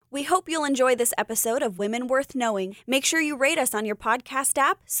We hope you'll enjoy this episode of Women Worth Knowing. Make sure you rate us on your podcast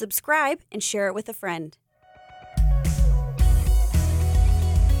app, subscribe, and share it with a friend.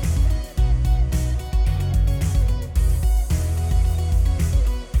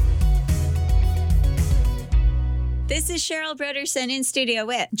 This is Cheryl Broderson in studio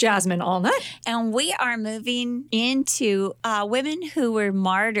with Jasmine Allnut. And we are moving into women who were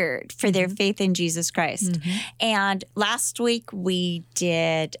martyred for their faith in Jesus Christ. And last week we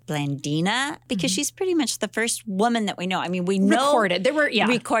did Blandina because she's pretty much the first woman that we know. I mean, we know Recorded. There were,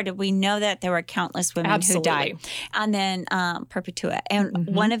 recorded. We know that there were countless women who died. And then Perpetua. And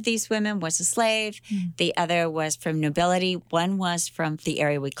one of these women was a slave. The other was from nobility. One was from the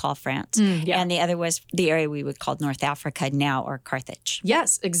area we call France. And the other was the area we would call North Africa now, or Carthage.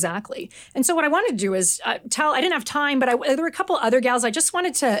 Yes, exactly. And so what I wanted to do is I didn't have time, but there were a couple other gals I just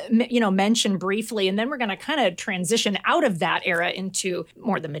wanted to, mention briefly, and then we're going to kind of transition out of that era into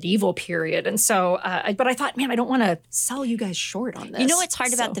more the medieval period. And so, but I thought, man, I don't want to sell you guys short on this. You know what's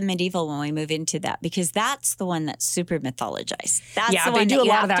hard about the medieval when we move into that? Because that's the one that's super mythologized. That's the one they do that a you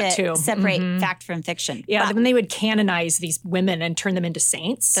lot have of that to too. Separate fact from fiction. Yeah, But when they would canonize these women and turn them into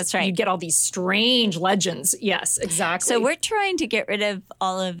saints. That's right. You'd get all these strange legends. Yes, exactly. So we're trying to get rid of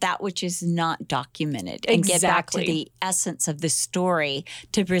all of that which is not documented and get back to the essence of the story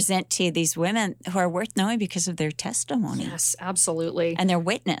to present to these women who are worth knowing because of their testimony. Yes, absolutely. And their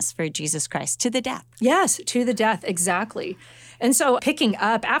witness for Jesus Christ to the death. Yes, to the death, exactly. And so picking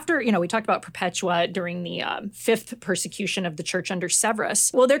up after, we talked about Perpetua during the fifth persecution of the church under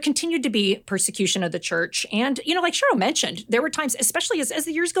Severus. Well, there continued to be persecution of the church. And, like Cheryl mentioned, there were times, especially as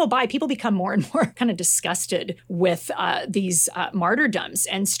the years go by, people become more and more kind of disgusted with these martyrdoms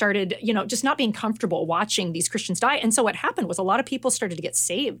and started, just not being comfortable watching these Christians die. And so what happened was a lot of people started to get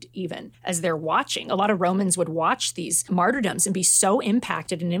saved even as they're watching. A lot of Romans would watch these martyrdoms and be so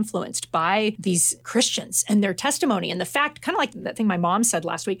impacted and influenced by these Christians and their testimony and the fact, kind of like that thing my mom said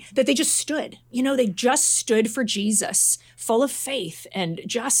last week, that they just stood. They just stood for Jesus, full of faith and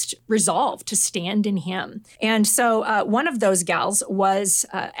just resolved to stand in him. And so one of those gals was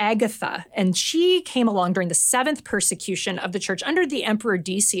Agatha, and she came along during the seventh persecution of the church under the Emperor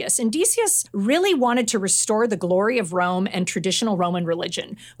Decius. And Decius really wanted to restore the glory of Rome and traditional Roman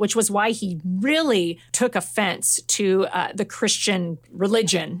religion, which was why he really took offense to the Christian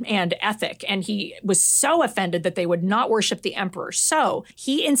religion and ethic. And he was so offended that they would not worship the emperor. So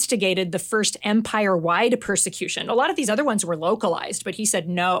he instigated the first empire-wide persecution. A lot of these other ones were localized, but he said,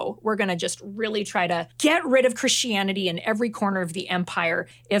 no, we're going to just really try to get rid of Christianity in every corner of the empire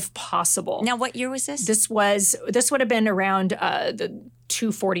if possible. Now, what year was this? This would have been around the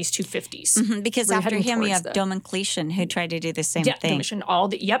 240s, 250s. Because after him, you have Diocletian who tried to do the same thing. Domitian,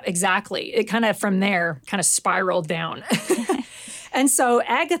 exactly. It kind of from there kind of spiraled down. And so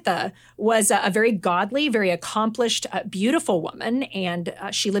Agatha was a very godly, very accomplished, beautiful woman. And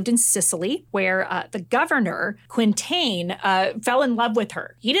she lived in Sicily, where the governor, Quintain, fell in love with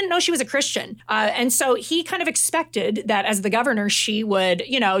her. He didn't know she was a Christian. And so he kind of expected that as the governor, she would,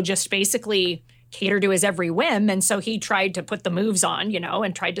 just basically cater to his every whim. And so he tried to put the moves on,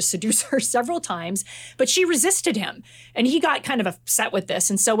 and tried to seduce her several times, but she resisted him. And he got kind of upset with this.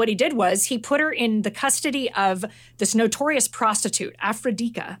 And so what he did was he put her in the custody of this notorious prostitute,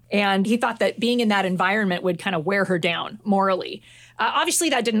 Aphrodite. And he thought that being in that environment would kind of wear her down morally. Obviously,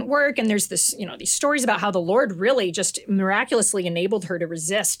 that didn't work. And there's this, these stories about how the Lord really just miraculously enabled her to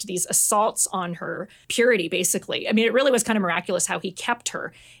resist these assaults on her purity, basically. I mean, it really was kind of miraculous how he kept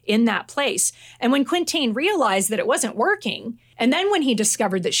her in that place. And when Quintain realized that it wasn't working, and then when he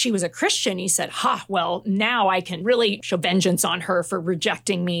discovered that she was a Christian, he said, well, now I can really show vengeance on her for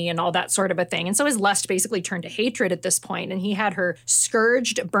rejecting me and all that sort of a thing. And so his lust basically turned to hatred at this point, and he had her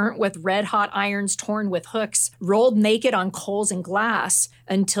scourged, burnt with red-hot irons, torn with hooks, rolled naked on coals and glass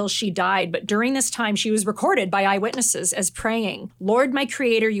until she died. But during this time, she was recorded by eyewitnesses as praying, "Lord, my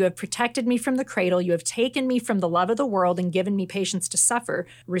Creator, you have protected me from the cradle. You have taken me from the love of the world and given me patience to suffer.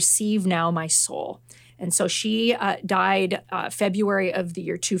 Receive now my soul." And so she died February of the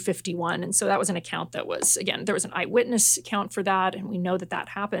year 251. And so that was an account that was, again, there was an eyewitness account for that. And we know that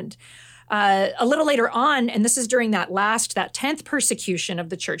happened. A little later on, and this is during that 10th persecution of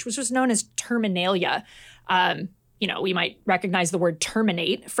the church, which was known as Terminalia. We might recognize the word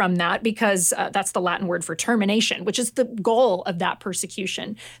terminate from that because that's the Latin word for termination, which is the goal of that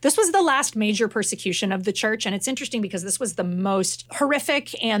persecution. This was the last major persecution of the church. And it's interesting because this was the most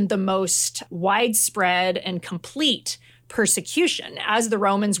horrific and the most widespread and complete persecution as the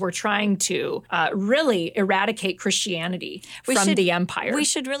Romans were trying to really eradicate Christianity from the empire. We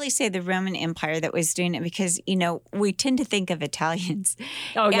should really say the Roman Empire that was doing it because, we tend to think of Italians.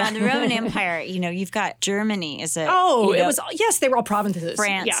 Oh, yeah. And the Roman Empire, you've got Germany as a... they were all provinces.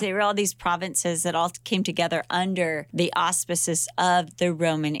 France, yeah. They were all these provinces that all came together under the auspices of the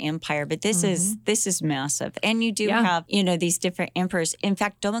Roman Empire. But this is massive. And you do have, these different emperors. In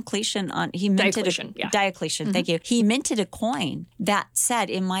fact, Diocletian, thank you. He minted a coin that said,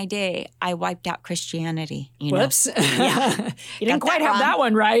 in my day, I wiped out Christianity. Whoops. Yeah. You didn't quite have that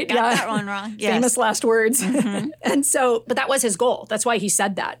one right. Got that one wrong. Yes. Famous last words. And so, but that was his goal. That's why he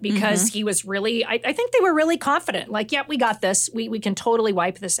said that, because he was really, I think they were really confident. Like, we got this. We can totally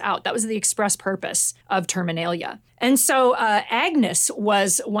wipe this out. That was the express purpose of Terminalia. And so Agnes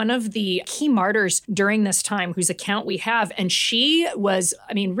was one of the key martyrs during this time whose account we have. And she was,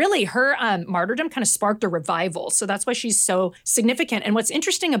 really her martyrdom kind of sparked a revival. So that's why she's so significant. And what's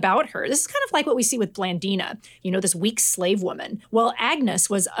interesting about her, this is kind of like what we see with Blandina, this weak slave woman. Well, Agnes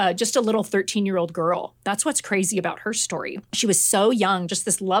was just a little 13-year-old girl. That's what's crazy about her story. She was so young, just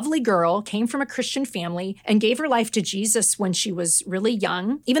this lovely girl, came from a Christian family and gave her life to Jesus when she was really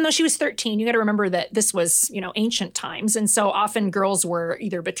young. Even though she was 13, you got to remember that this was, ancient times. And so often girls were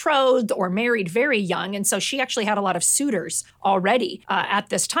either betrothed or married very young. And so she actually had a lot of suitors already at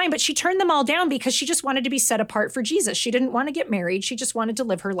this time, but she turned them all down because she just wanted to be set apart for Jesus. She didn't want to get married. She just wanted to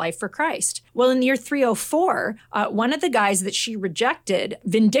live her life for Christ. Well, in the year 304, one of the guys that she rejected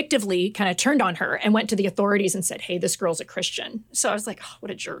vindictively kind of turned on her and went to the authorities and said, hey, this girl's a Christian. So I was like, oh,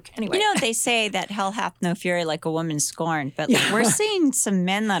 what a jerk. Anyway. They say that hell hath no fury like a woman scorned, but we're seeing some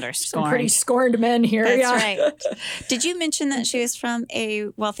men that are scorned. Some pretty scorned men here. That's right. Did you mention that she was from a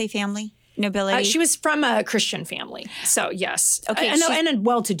wealthy family? Nobility? She was from a Christian family. So, yes. Okay. And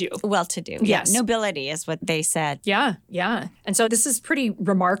well-to-do. Well-to-do. Yes. Yeah. Nobility is what they said. Yeah. And so this is pretty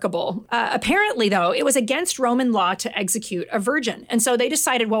remarkable. Apparently, though, it was against Roman law to execute a virgin. And so they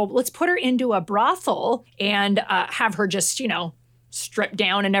decided, well, let's put her into a brothel and have her just, stripped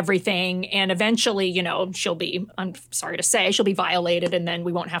down and everything. And eventually, she'll be, I'm sorry to say, she'll be violated. And then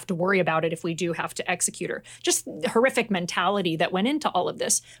we won't have to worry about it if we do have to execute her. Just horrific mentality that went into all of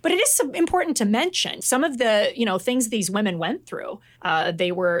this. But it is important to mention some of the, things these women went through.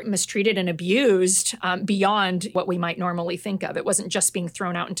 They were mistreated and abused beyond what we might normally think of. It wasn't just being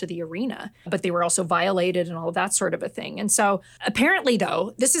thrown out into the arena, but they were also violated and all of that sort of a thing. And so apparently,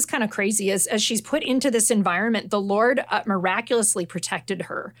 though, this is kind of crazy. As she's put into this environment, the Lord miraculously protected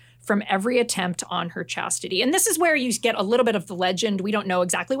her from every attempt on her chastity. And this is where you get a little bit of the legend. We don't know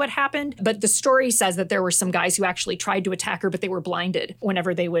exactly what happened, but the story says that there were some guys who actually tried to attack her, but they were blinded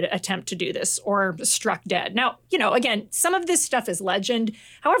whenever they would attempt to do this or struck dead. Now, again, some of this stuff is legend.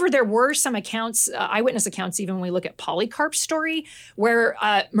 However, there were some accounts, eyewitness accounts, even when we look at Polycarp's story, where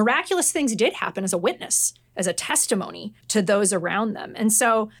miraculous things did happen as a witness, as a testimony to those around them. And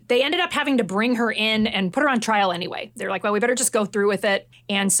so they ended up having to bring her in and put her on trial anyway. They're like, well, we better just go through with it.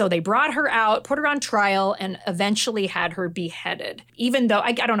 And so they brought her out, put her on trial, and eventually had her beheaded. Even though,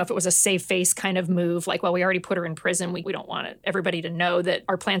 I don't know if it was a save face kind of move, like, well, we already put her in prison. We don't want everybody to know that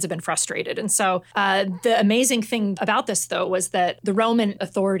our plans have been frustrated. And so the amazing thing about this, though, was that the Roman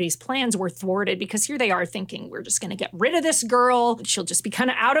authorities' plans were thwarted because here they are thinking, we're just going to get rid of this girl. She'll just be kind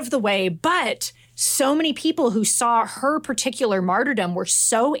of out of the way. But so many people who saw her particular martyrdom were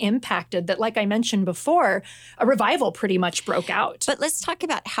so impacted that, like I mentioned before, a revival pretty much broke out. But let's talk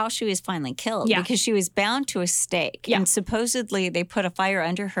about how she was finally killed, because she was bound to a stake. And supposedly they put a fire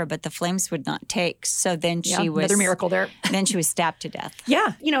under her, but the flames would not take. So then she was... Another miracle there. Then she was stabbed to death.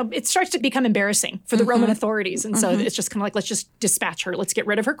 Yeah. It starts to become embarrassing for the Roman authorities. And so it's just kind of like, let's just dispatch her. Let's get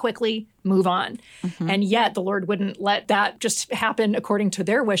rid of her quickly, move on. And yet the Lord wouldn't let that just happen according to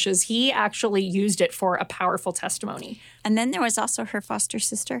their wishes. He actually used it for a powerful testimony. And then there was also her foster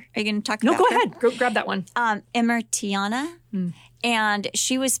sister. Are you going to talk about her? No, go ahead. Go grab that one. Emertiana. And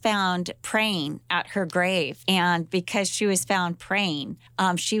she was found praying at her grave. And because she was found praying,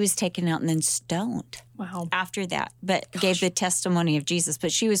 she was taken out and then stoned. Wow. After that, but gave the testimony of Jesus.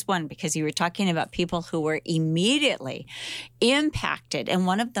 But she was one, because you were talking about people who were immediately impacted. And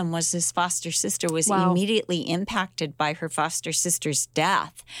one of them was his foster sister was immediately impacted by her foster sister's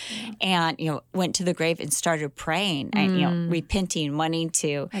death. And, went to the grave and started praying and, repenting, wanting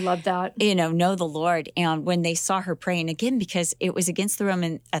to. I love that. Know the Lord. And when they saw her praying again, because it it was against the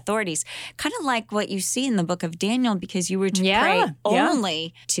Roman authorities, kind of like what you see in the book of Daniel, because you were to pray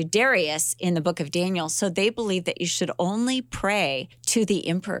only to Darius in the book of Daniel. So they believe that you should only pray to the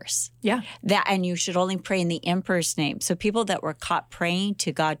emperors. Yeah. And you should only pray in the emperor's name. So people that were caught praying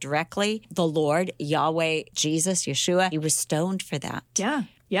to God directly, the Lord, Yahweh, Jesus, Yeshua, he was stoned for that. Yeah.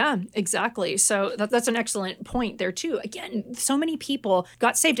 Yeah, exactly. So that's an excellent point there, too. Again, so many people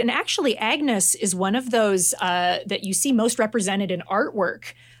got saved. And actually, Agnes is one of those that you see most represented in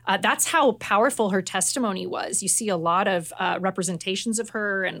artwork. That's how powerful her testimony was. You see a lot of representations of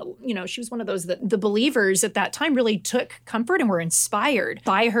her. And, she was one of those that the believers at that time really took comfort and were inspired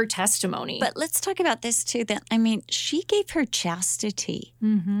by her testimony. But let's talk about this, too. That she gave her chastity,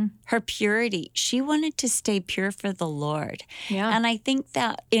 her purity. She wanted to stay pure for the Lord. Yeah. And I think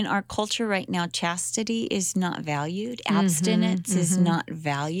that in our culture right now, chastity is not valued. Abstinence is not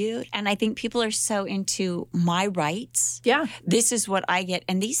valued. And I think people are so into my rights. Yeah. This is what I get.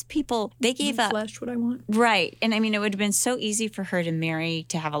 And these people, they gave up. Flesh what I want. Right. And it would have been so easy for her to marry,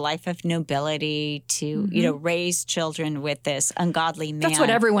 to have a life of nobility, to, raise children with this ungodly man. That's what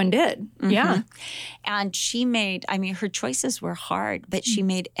everyone did. Yeah. And she made, her choices were hard, but she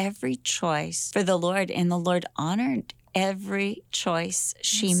made every choice for the Lord, and the Lord honored every choice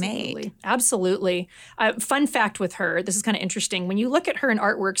she made. Absolutely. Fun fact with her, this is kind of interesting. When you look at her in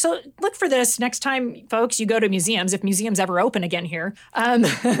artwork, so look for this next time, folks, you go to museums, if museums ever open again here.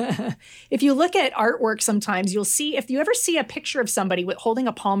 If you look at artwork sometimes, you'll see, if you ever see a picture of somebody holding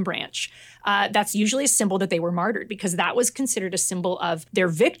a palm branch, that's usually a symbol that they were martyred, because that was considered a symbol of their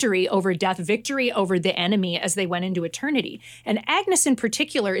victory over death, victory over the enemy as they went into eternity. And Agnes in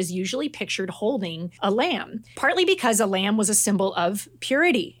particular is usually pictured holding a lamb, partly because a lamb was a symbol of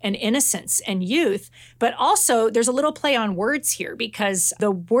purity and innocence and youth. But also there's a little play on words here, because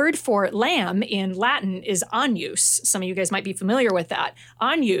the word for lamb in Latin is Agnus. Some of you guys might be familiar with that.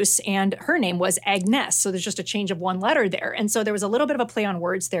 Agnus, and her name was Agnes. So there's just a change of one letter there. And so there was a little bit of a play on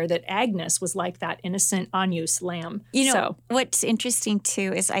words there, that Agnes was like that innocent Agnus lamb. What's interesting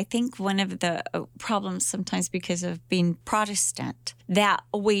too is I think one of the problems sometimes, because of being Protestant, that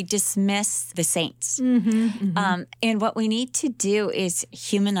we dismiss the saints. And what we need to do is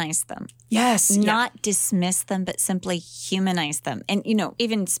humanize them. Yes. Not dismiss them, but simply humanize them. And,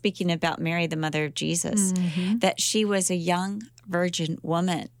 even speaking about Mary, the mother of Jesus, that she was a young virgin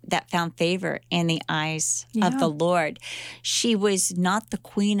woman that found favor in the eyes of the Lord. She was not the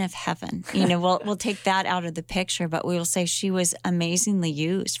queen of heaven. We'll take that out of the picture, but we will say she was amazingly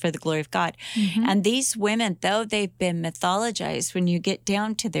used for the glory of God. And these women, though they've been mythologized, when you get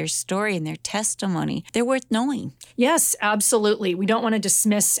down to their story and their testimony, they're worth knowing. Yes, absolutely. We don't want to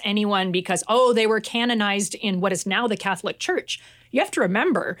dismiss anyone because, they were canonized in what is now the Catholic Church. You have to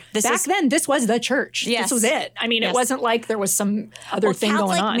remember, back then, this was the church. Yes. This was it. It wasn't like there was some other thing Catholic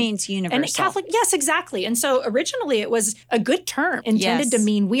going on. Means universal. And Catholic, yes, exactly. And so originally it was a good term intended to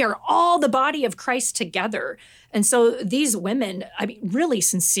mean we are all the body of Christ together. And so these women, really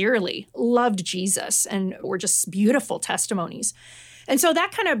sincerely loved Jesus and were just beautiful testimonies. And so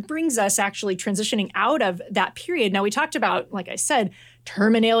that kind of brings us actually transitioning out of that period. Now, we talked about, like I said,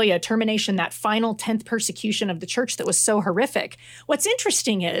 terminalia, termination, that final 10th persecution of the church that was so horrific. What's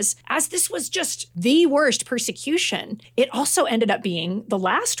interesting is, as this was just the worst persecution, it also ended up being the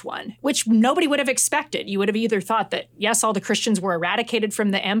last one, which nobody would have expected. You would have either thought that, yes, all the Christians were eradicated from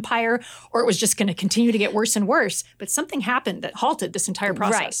the empire, or it was just going to continue to get worse and worse. But something happened that halted this entire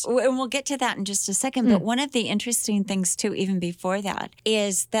process. Right. And we'll get to that in just a second. But one of the interesting things, too, even before that,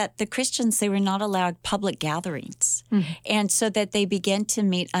 is that the Christians, they were not allowed public gatherings. And so that they began to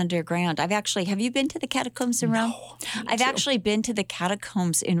meet underground. have you been to the catacombs in Rome? No, I've actually been to the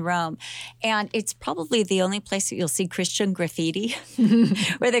catacombs in Rome, and it's probably the only place that you'll see Christian graffiti,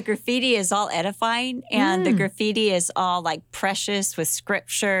 where the graffiti is all edifying and the graffiti is all like precious with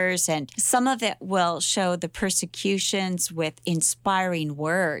scriptures, and some of it will show the persecutions with inspiring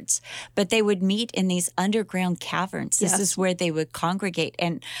words, but they would meet in these underground caverns. This is where they would congregate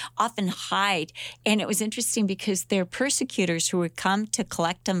and often hide. And it was interesting because their persecutors who would come to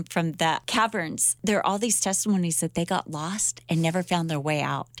collect them from the caverns, there are all these testimonies that they got lost and never found their way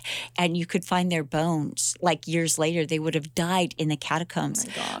out. And you could find their bones. Like years later, they would have died in the catacombs. Oh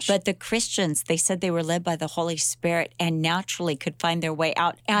my gosh. But the Christians, they said they were led by the Holy Spirit and naturally could find their way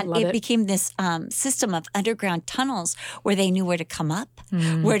out. And it became this system of underground tunnels where they knew where to come up,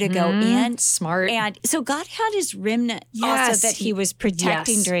 where to go in. Smart. And so God had his remnant also that he was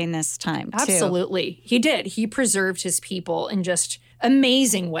protecting during this time, too. Absolutely. He did. He preserved his people in just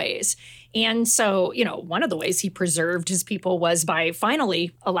amazing ways. And so, one of the ways he preserved his people was by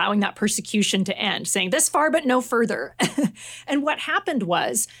finally allowing that persecution to end, saying this far but no further. And what happened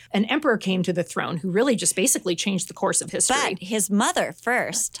was an emperor came to the throne who really just basically changed the course of history. But his mother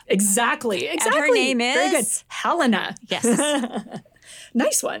first. Exactly. And her name is? Very good. Helena. Yes.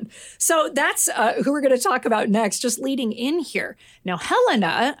 Nice one. So that's who we're going to talk about next, just leading in here. Now,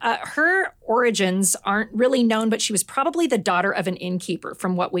 Helena, her origins aren't really known, but she was probably the daughter of an innkeeper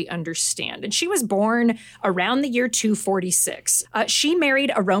from what we understand. And she was born around the year 246. She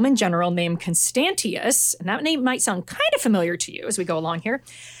married a Roman general named Constantius, and that name might sound kind of familiar to you as we go along here.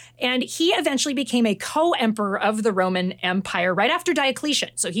 And he eventually became a co-emperor of the Roman Empire right after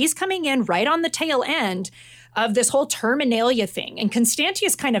Diocletian. So he's coming in right on the tail end of this whole Terminalia thing. And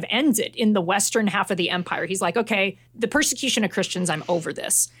Constantius kind of ends it in the western half of the empire. He's like, okay, the persecution of Christians, I'm over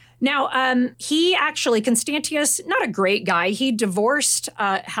this. Now, Constantius, not a great guy. He divorced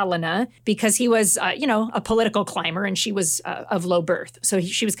Helena because he was, a political climber and she was of low birth. So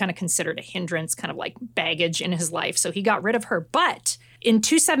she was kind of considered a hindrance, kind of like baggage in his life. So he got rid of her. But in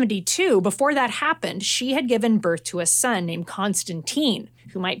 272, before that happened, she had given birth to a son named Constantine,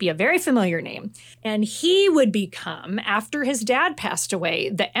 who might be a very familiar name. And he would become, after his dad passed away,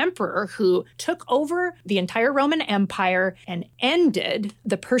 the emperor who took over the entire Roman Empire and ended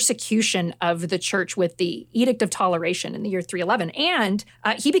the persecution of the church with the Edict of Toleration in the year 311. And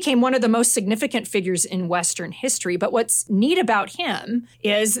he became one of the most significant figures in Western history. But what's neat about him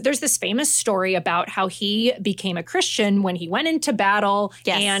is there's this famous story about how he became a Christian when he went into battle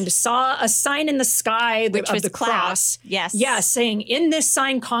and saw a sign in the sky of the cross. Yes. Yes, saying, in this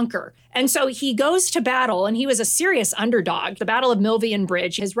sign conquer. And so he goes to battle, and he was a serious underdog. The Battle of Milvian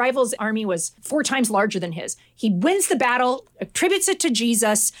Bridge, his rival's army was 4 times larger than his. He wins the battle, attributes it to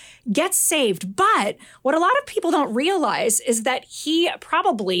Jesus, gets saved. But what a lot of people don't realize is that he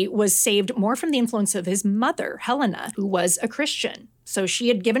probably was saved more from the influence of his mother, Helena, who was a Christian. So she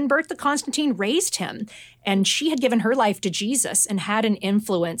had given birth to Constantine, raised him, and she had given her life to Jesus and had an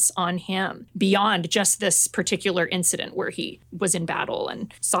influence on him beyond just this particular incident where he was in battle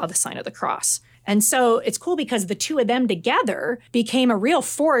and saw the sign of the cross. And so it's cool because the two of them together became a real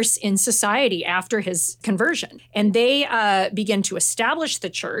force in society after his conversion. And they began to establish the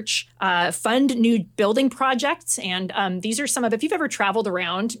church, fund new building projects. And these are some of, if you've ever traveled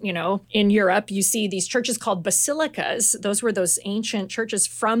around, in Europe, you see these churches called basilicas. Those were those ancient churches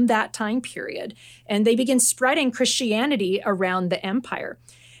from that time period. And they began spreading Christianity around the empire.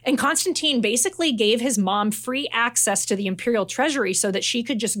 And Constantine basically gave his mom free access to the imperial treasury so that she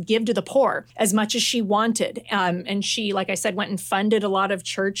could just give to the poor as much as she wanted. And she, like I said, went and funded a lot of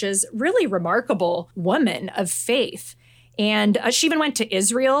churches. Really remarkable woman of faith. And she even went to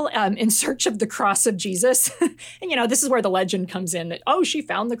Israel in search of the cross of Jesus. And, this is where the legend comes in that, she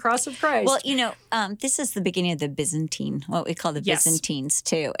found the cross of Christ. Well, this is the beginning of the Byzantine, what we call the Byzantines,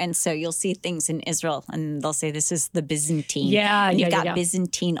 too. And so you'll see things in Israel, and they'll say this is the Byzantine. Yeah, and you've got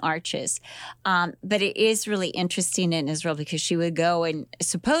Byzantine arches. But it is really interesting in Israel because she would go and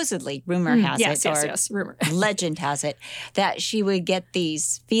supposedly, rumor has rumor. Legend has it, that she would get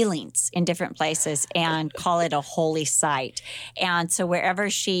these feelings in different places and call it a holy site. And so wherever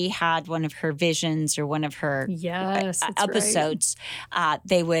she had one of her visions or one of her episodes,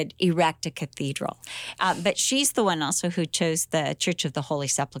 they would erect a cathedral. But she's the one also who chose the Church of the Holy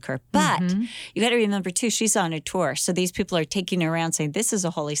Sepulchre. But you got to remember, too, she's on a tour. So these people are taking her around saying, this is a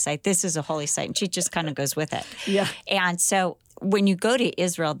holy site, this is a holy site. And she just kind of goes with it. Yeah. And so when you go to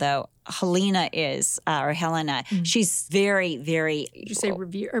Israel, though, Helena, she's very, very... Did you say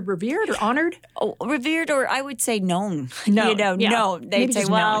revered or honored? Oh, revered, or I would say known. No. Known. They'd say,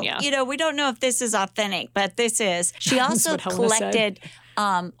 well, known, we don't know if this is authentic, but this is. She also collected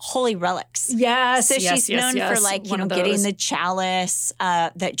holy relics. Yes, so she's known for getting the chalice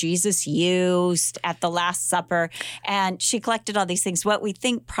that Jesus used at the Last Supper, and she collected all these things. What we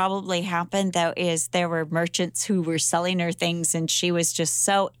think probably happened, though, is there were merchants who were selling her things, and she was just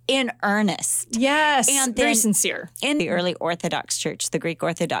so in earnest. Yes, and very sincere. In the early Orthodox Church, the Greek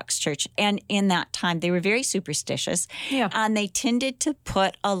Orthodox Church, and in that time, they were very superstitious, and they tended to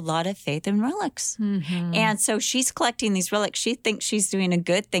put a lot of faith in relics. Mm-hmm. And so she's collecting these relics. She thinks she's doing a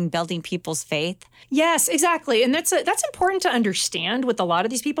good thing, building people's faith. Yes, exactly. And that's important to understand with a lot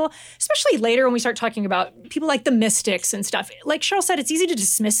of these people, especially later when we start talking about people like the mystics and stuff. Like Cheryl said, it's easy to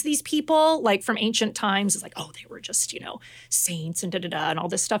dismiss these people like from ancient times. It's like, they were just, saints and and all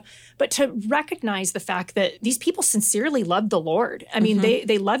this stuff. But to recognize the fact that these people sincerely loved the Lord. I mean,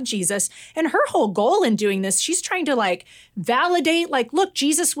 they loved Jesus. And her whole goal in doing this, she's trying to validate, look,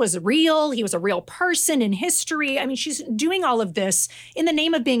 Jesus was real. He was a real person in history. I mean, she's doing all of this in the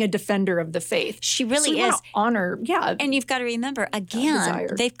name of being a defender of the faith. She really so is. Honor, And you've got to remember, again,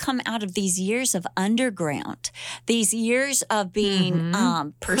 they've come out of these years of underground, these years of being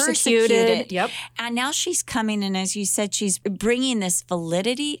persecuted. Yep. And now she's coming, and as you said, she's bringing this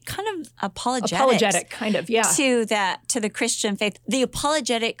validity, kind of apologetic, kind of, yeah, to the Christian faith, the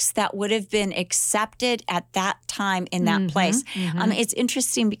apologetics that would have been accepted at that time in that place. It's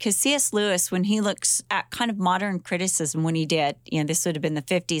interesting because C.S. Lewis, when he looks at kind of modern criticism, when he did, this would have been the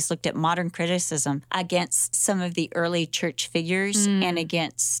 50s, looked at modern criticism against some of the early church figures and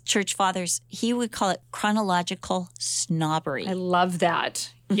against church fathers, he would call it chronological snobbery. I love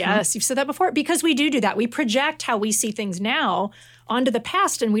that. Yes, you've said that before, because we do that. We project how we see things now onto the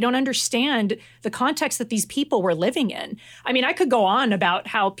past, and we don't understand the context that these people were living in. I mean, I could go on about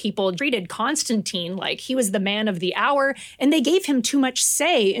how people treated Constantine like he was the man of the hour, and they gave him too much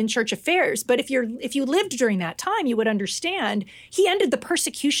say in church affairs. But if you lived during that time, you would understand he ended the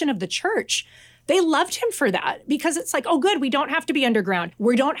persecution of the church. They loved him for that because it's like, oh, good, we don't have to be underground.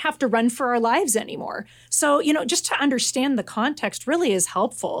 We don't have to run for our lives anymore. So, just to understand the context really is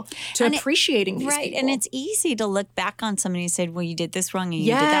helpful to appreciating these people. And it's easy to look back on somebody and say, well, you did this wrong and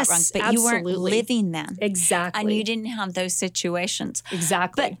you did that wrong. But absolutely. You weren't living them. Exactly. And you didn't have those situations.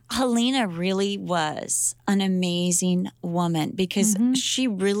 Exactly. But Helena really was an amazing woman because she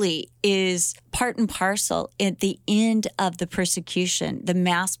really is part and parcel at the end of the persecution, the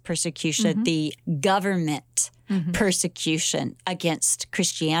mass persecution, the government persecution against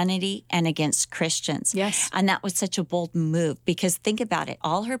Christianity and against Christians. Yes. And that was such a bold move because think about it,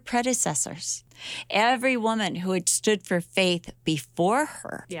 all her predecessors, every woman who had stood for faith before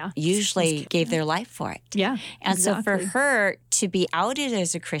her usually gave their life for it. Yeah. And so for her to be outed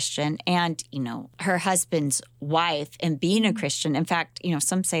as a Christian and, her husband's wife and being a Christian, in fact,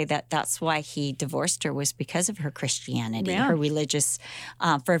 some say that that's why he divorced her was because of her Christianity, her religious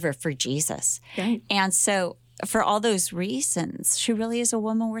fervor for Jesus. Right. And so for all those reasons, she really is a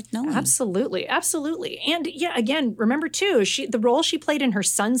woman worth knowing. Absolutely. Absolutely. And again, remember too, the role she played in her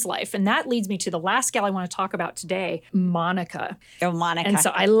son's life. And that leads me to the last gal I want to talk about today, Monica. Oh, Monica. And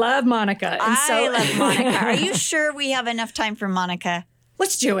so I love Monica. I love Monica. Are you sure we have enough time for Monica?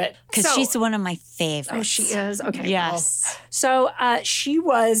 Let's do it. Because she's one of my favorites. Oh, she is? Okay. Yes. Well. So she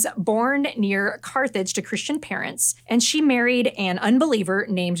was born near Carthage to Christian parents, and she married an unbeliever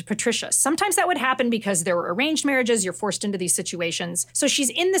named Patricius. Sometimes that would happen because there were arranged marriages. You're forced into these situations. So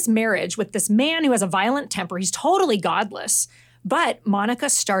she's in this marriage with this man who has a violent temper. He's totally godless. But Monica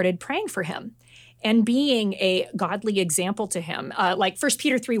started praying for him and being a godly example to him. Like 1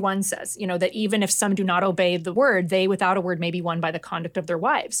 Peter 3:1 says, that even if some do not obey the word, they without a word may be won by the conduct of their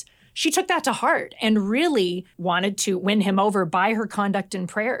wives. She took that to heart and really wanted to win him over by her conduct and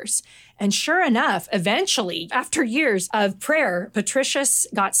prayers. And sure enough, eventually, after years of prayer, Patricius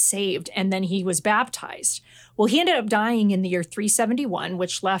got saved and then he was baptized. Well, he ended up dying in the year 371,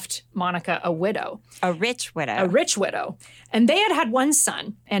 which left Monica a widow. A rich widow. A rich widow. And they had one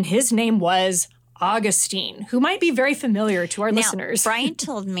son, and his name was Augustine, who might be very familiar to our listeners. Brian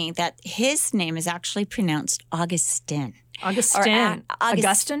told me that his name is actually pronounced Augustine. Augustine.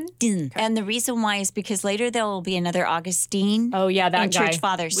 Augustine? Okay. And the reason why is because later there will be another Augustine. Oh, yeah, that guy. Church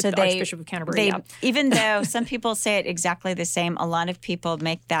fathers. So the Archbishop of Canterbury. Even though some people say it exactly the same, a lot of people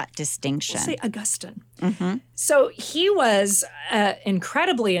make that distinction. We'll say Augustine. So he was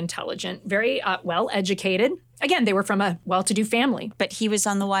incredibly intelligent, very well educated. Again, they were from a well-to-do family. But he was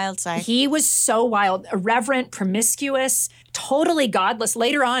on the wild side. He was so wild, irreverent, promiscuous, totally godless.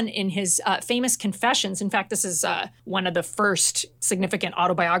 Later on in his famous Confessions, in fact, this is one of the first significant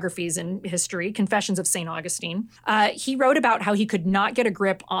autobiographies in history, Confessions of St. Augustine. He wrote about how he could not get a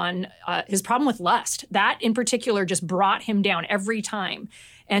grip on his problem with lust. That in particular just brought him down every time.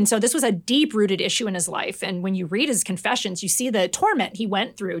 And so this was a deep-rooted issue in his life. And when you read his confessions, you see the torment he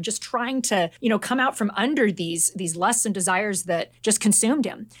went through just trying to, come out from under these lusts and desires that just consumed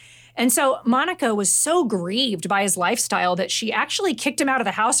him. And so Monica was so grieved by his lifestyle that she actually kicked him out of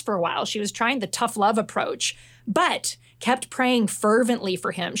the house for a while. She was trying the tough love approach, but kept praying fervently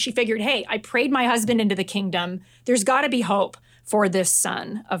for him. She figured, hey, I prayed my husband into the kingdom. There's got to be hope for this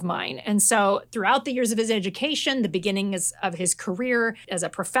son of mine. And so throughout the years of his education, the beginning of his career as a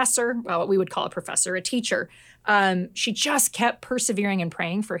professor, well, what we would call a professor, a teacher, she just kept persevering and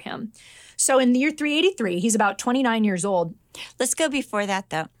praying for him. So in the year 383, he's about 29 years old, Let's go before that,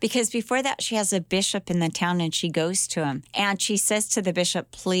 though, because before that, she has a bishop in the town and she goes to him and she says to the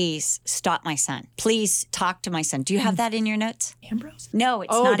bishop, please stop my son. Please talk to my son. Do you have that in your notes? Ambrose? No,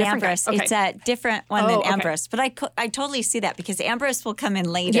 it's not Ambrose. Okay. It's a different one than Ambrose. But I totally see that because Ambrose will come in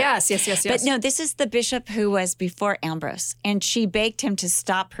later. Yes. But no, this is the bishop who was before Ambrose. And she begged him to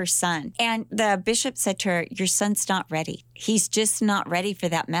stop her son. And the bishop said to her, your son's not ready. He's just not ready for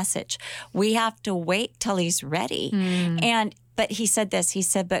that message. We have to wait till he's ready. But he said this, he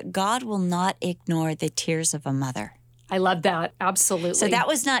said, but God will not ignore the tears of a mother. I love that. Absolutely. So that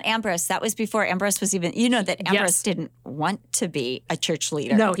was not Ambrose. That was before Ambrose was even, that Ambrose didn't want to be a church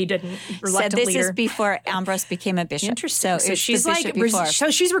leader. No, he didn't. Reluctant so this leader. is before Ambrose became a bishop. Interesting. So she's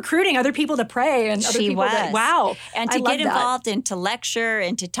so she's recruiting other people to pray and other people wow. And to get involved and to lecture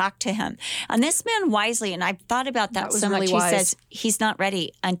and to talk to him. And this man wisely, and I've thought about that so much, he says he's not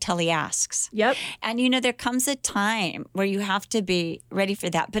ready until he asks. Yep. And there comes a time where you have to be ready for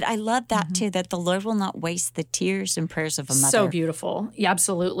that. But I love that too, that the Lord will not waste the tears and prayers of a mother. So beautiful. Yeah,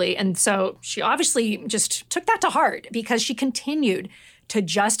 absolutely. And so she obviously just took that to heart because she continued to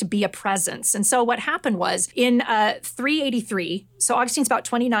just be a presence. And so what happened was in 383, so Augustine was about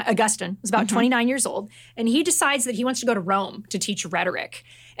 29 years old, and he decides that he wants to go to Rome to teach rhetoric.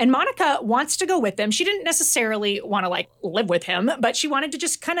 And Monica wants to go with him. She didn't necessarily want to live with him, but she wanted to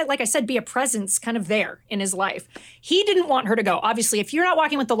just kind of, like I said, be a presence kind of there in his life. He didn't want her to go. Obviously, if you're not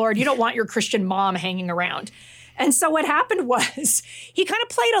walking with the Lord, you don't want your Christian mom hanging around. And so what happened was he kind of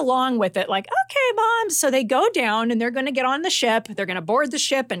played along with it, like, okay, Mom. So they go down and they're going to get on the ship. They're going to board the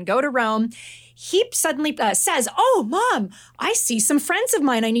ship and go to Rome. He suddenly says, oh, Mom, I see some friends of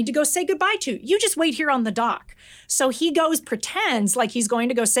mine I need to go say goodbye to. You just wait here on the dock. So he goes, pretends like he's going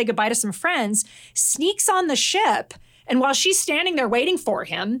to go say goodbye to some friends, sneaks on the ship. And while she's standing there waiting for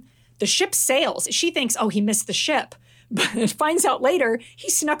him, the ship sails. She thinks, oh, he missed the ship. But finds out later, he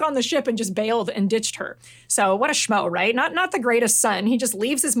snuck on the ship and just bailed and ditched her. So what a schmo, right? Not the greatest son. He just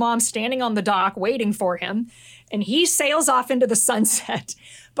leaves his mom standing on the dock waiting for him, and he sails off into the sunset.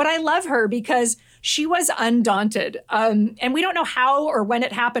 But I love her because she was undaunted. And we don't know how or when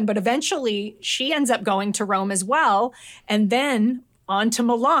it happened, but eventually she ends up going to Rome as well. And then on to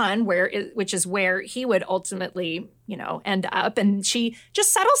Milan, which is where he would ultimately, end up. And she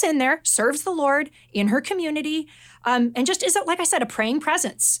just settles in there, serves the Lord in her community, and just is, like I said, a praying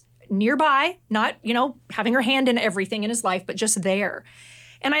presence nearby, not, having her hand in everything in his life, but just there.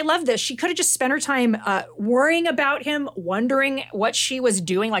 And I love this. She could have just spent her time worrying about him, wondering what she was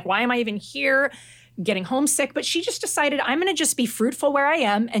doing, like, why am I even here? Getting homesick. But she just decided, I'm going to just be fruitful where I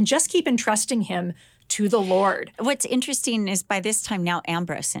am and just keep entrusting him to the Lord. What's interesting is by this time now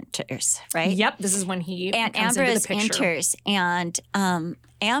Ambrose enters, right? Yep, this is when he and comes Ambrose into the picture. Enters, and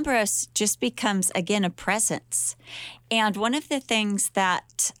Ambrose just becomes again a presence. And one of the things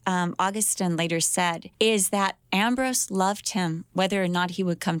that Augustine later said is that Ambrose loved him whether or not he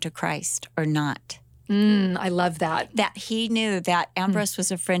would come to Christ or not. I love that. That he knew that Ambrose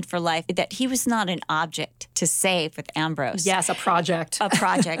was a friend for life, that he was not an object to save with Ambrose. Yes, a project. A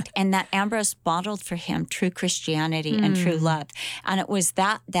project. And that Ambrose modeled for him true Christianity and true love. And it was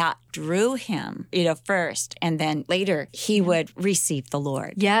that drew him, first. And then later he would receive the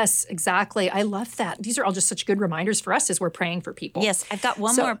Lord. Yes, exactly. I love that. These are all just such good reminders for us as we're praying for people. Yes, I've got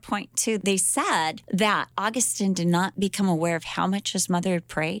one more point too. They said that Augustine did not become aware of how much his mother had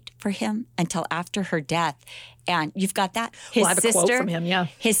prayed for him until after her death. And you've got that? I have a quote from him, yeah.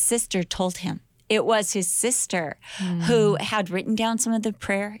 His sister told him. It was his sister who had written down some of the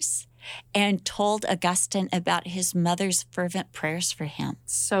prayers and told Augustine about his mother's fervent prayers for him.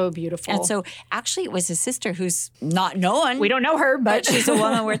 So beautiful. And so actually it was his sister who's not known. We don't know her, but she's a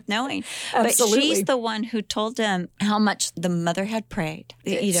woman worth knowing. Absolutely. But she's the one who told him how much the mother had prayed.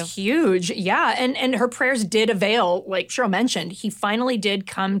 It's huge. Yeah. And her prayers did avail, like Cheryl mentioned. He finally did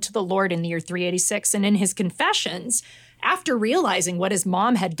come to the Lord in the year 386. And in his confessions, after realizing what his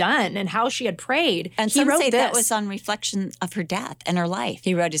mom had done and how she had prayed, and some say that was on reflection of her death and her life.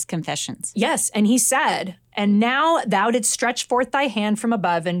 He wrote his confessions. Yes, and he said, and now thou didst stretch forth thy hand from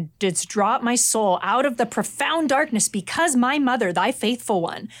above and didst draw up my soul out of the profound darkness because my mother, thy faithful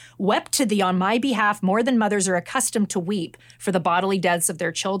one, wept to thee on my behalf more than mothers are accustomed to weep for the bodily deaths of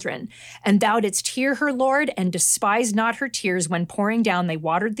their children. And thou didst hear her, Lord, and despised not her tears when pouring down they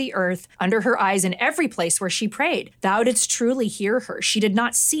watered the earth under her eyes in every place where she prayed. Thou didst truly hear her. She did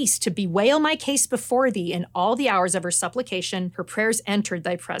not cease to bewail my case before thee in all the hours of her supplication. Her prayers entered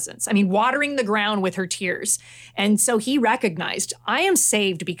thy presence. I mean, watering the ground with her tears. And so he recognized, I am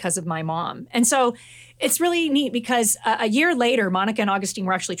saved because of my mom. And so It's really neat because a year later, Monica and Augustine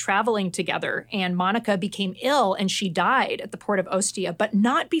were actually traveling together, and Monica became ill and she died at the port of Ostia, but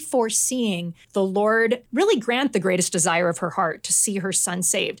not before seeing the Lord really grant the greatest desire of her heart, to see her son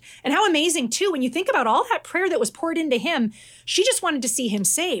saved. And how amazing, too, when you think about all that prayer that was poured into him, she just wanted to see him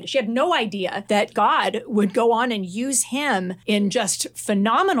saved. She had no idea that God would go on and use him in just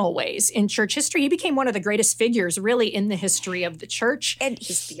phenomenal ways in church history. He became one of the greatest figures, really, in the history of the church. And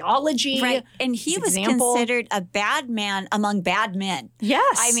his theology. Right. And he was considered a bad man among bad men.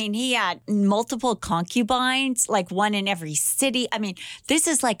 Yes. I mean, he had multiple concubines, like one in every city. I mean, this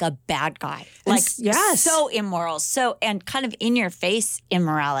is like a bad guy. Like, so immoral, and kind of in your face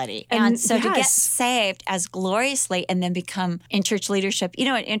immorality. And so to get saved as gloriously and then become in church leadership. You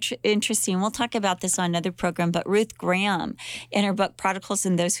know, interesting, we'll talk about this on another program, but Ruth Graham, in her book, Prodigals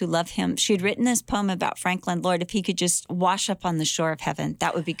and Those Who Love Him, she had written this poem about Franklin, Lord, if he could just wash up on the shore of heaven,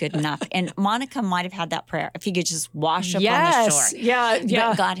 that would be good enough. And Monica might have had that prayer, if he could just wash up on the shore. Yeah.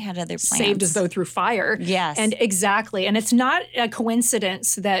 But God had other plans. Saved as though through fire. Yes. And exactly. And it's not a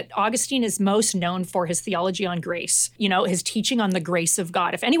coincidence that Augustine is most known for his theology on grace, you know, his teaching on the grace of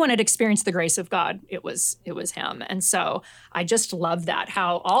God. If anyone had experienced the grace of God, it was him. And so I just love that,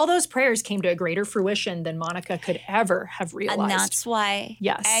 how all those prayers came to a greater fruition than Monica could ever have realized. And that's why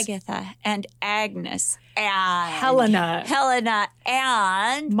Agatha and Agnes and Helena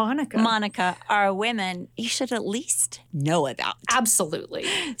and Monica are women you should at least know about. Absolutely.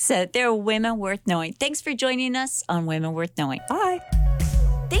 So they're women worth knowing. Thanks for joining us on Women Worth Knowing. Bye.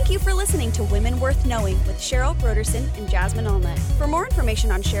 Thank you for listening to Women Worth Knowing with Cheryl Broderson and Jasmine Allnut. For more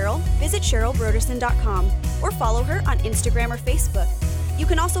information on Cheryl, visit CherylBroderson.com or follow her on Instagram or Facebook. You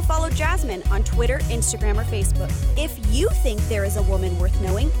can also follow Jasmine on Twitter, Instagram, or Facebook. If you think there is a woman worth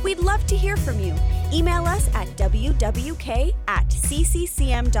knowing, we'd love to hear from you. Email us at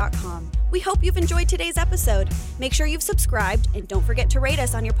wwk@cccm.com. We hope you've enjoyed today's episode. Make sure you've subscribed and don't forget to rate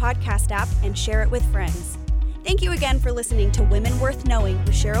us on your podcast app and share it with friends. Thank you again for listening to Women Worth Knowing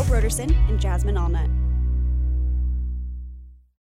with Cheryl Broderson and Jasmine Allnut.